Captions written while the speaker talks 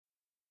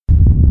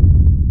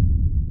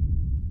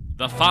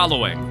The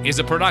following is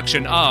a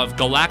production of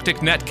Galactic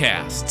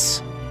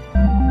Netcasts.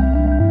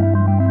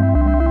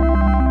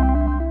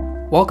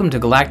 Welcome to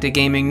Galactic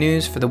Gaming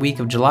News for the week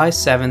of July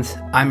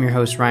 7th. I'm your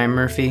host, Ryan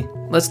Murphy.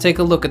 Let's take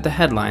a look at the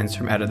headlines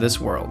from Out of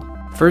This World.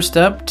 First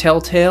up,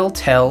 Telltale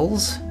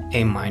tells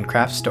a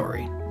Minecraft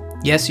story.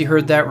 Yes, you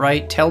heard that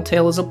right.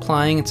 Telltale is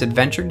applying its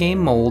adventure game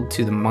mold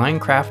to the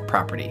Minecraft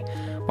property.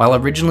 While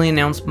originally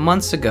announced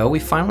months ago, we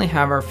finally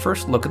have our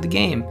first look at the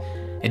game.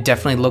 It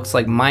definitely looks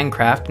like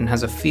Minecraft and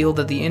has a feel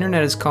that the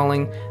internet is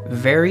calling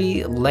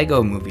very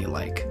Lego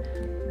movie-like.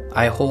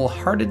 I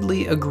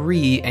wholeheartedly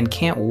agree and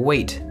can't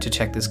wait to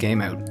check this game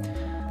out.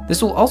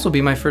 This will also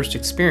be my first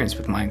experience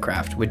with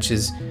Minecraft, which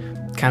is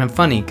kind of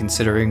funny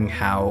considering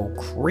how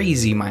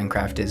crazy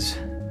Minecraft is.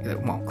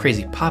 Well,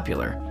 crazy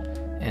popular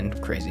and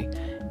crazy.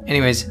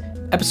 Anyways,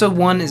 episode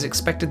 1 is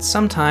expected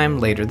sometime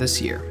later this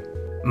year.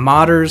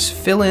 Modders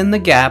fill in the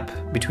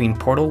gap between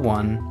Portal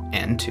 1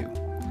 and 2.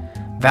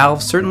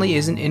 Valve certainly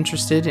isn't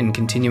interested in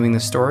continuing the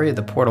story of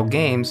the Portal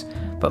games,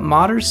 but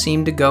modders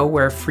seem to go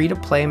where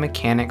free-to-play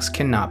mechanics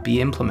cannot be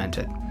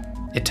implemented.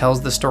 It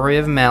tells the story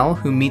of Mel,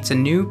 who meets a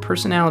new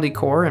personality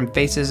core and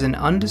faces an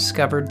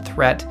undiscovered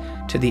threat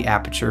to the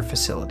Aperture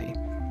facility.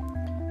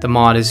 The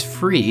mod is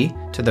free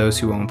to those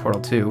who own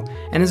Portal 2,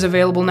 and is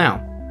available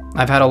now.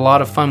 I've had a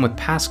lot of fun with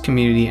past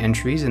community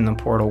entries in the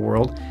Portal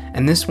world,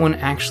 and this one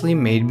actually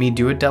made me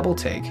do a double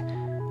take.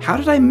 How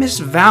did I miss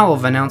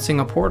Valve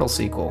announcing a Portal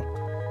sequel?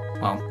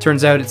 Well,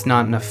 turns out it's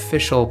not an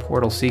official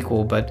Portal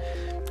sequel, but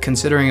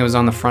considering it was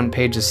on the front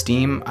page of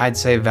Steam, I'd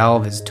say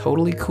Valve is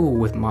totally cool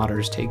with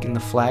modders taking the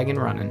flag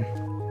and running.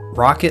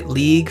 Rocket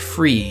League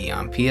free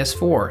on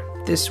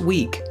PS4 this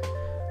week.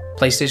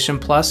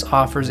 PlayStation Plus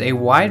offers a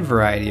wide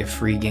variety of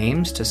free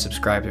games to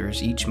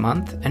subscribers each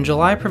month, and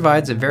July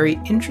provides a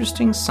very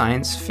interesting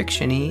science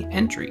fiction-y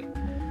entry.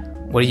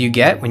 What do you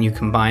get when you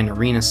combine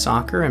arena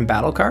soccer and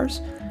battle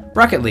cars?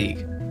 Rocket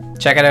League.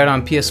 Check it out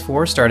on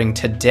PS4 starting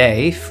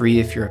today, free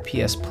if you're a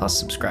PS Plus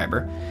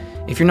subscriber.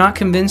 If you're not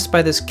convinced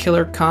by this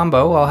killer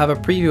combo, I'll have a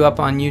preview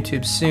up on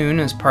YouTube soon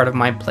as part of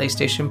my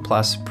PlayStation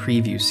Plus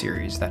preview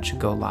series that should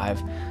go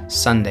live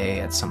Sunday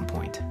at some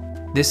point.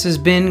 This has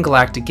been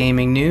Galactic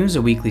Gaming News,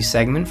 a weekly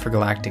segment for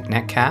Galactic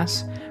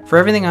Netcasts. For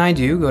everything I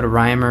do, go to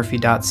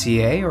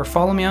ryanmurphy.ca or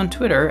follow me on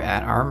Twitter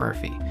at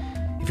rmurphy.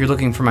 If you're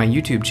looking for my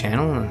YouTube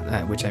channel,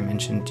 which I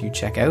mentioned to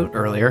check out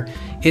earlier,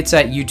 it's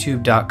at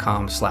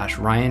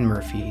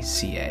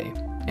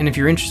youtube.com/ryanmurphyca. And if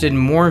you're interested in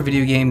more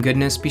video game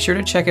goodness, be sure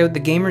to check out The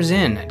Gamers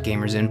Inn at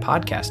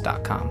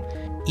gamersinpodcast.com.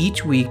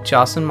 Each week,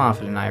 Jocelyn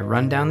Moffat and I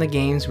run down the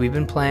games we've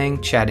been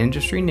playing, chat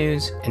industry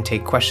news, and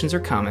take questions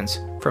or comments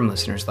from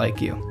listeners like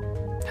you.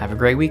 Have a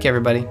great week,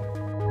 everybody.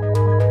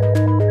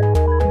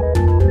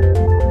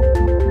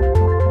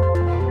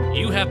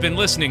 You have been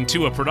listening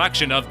to a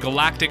production of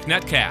Galactic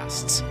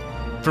Netcasts.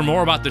 For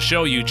more about the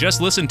show you just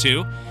listened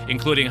to,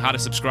 including how to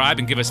subscribe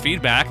and give us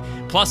feedback,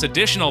 plus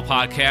additional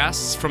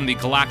podcasts from the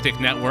Galactic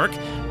Network,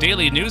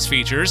 daily news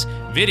features,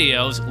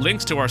 videos,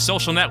 links to our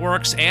social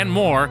networks, and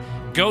more,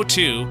 go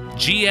to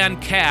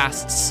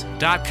gncasts.com.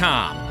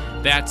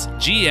 That's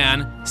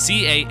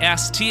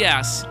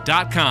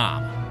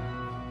gncasts.com.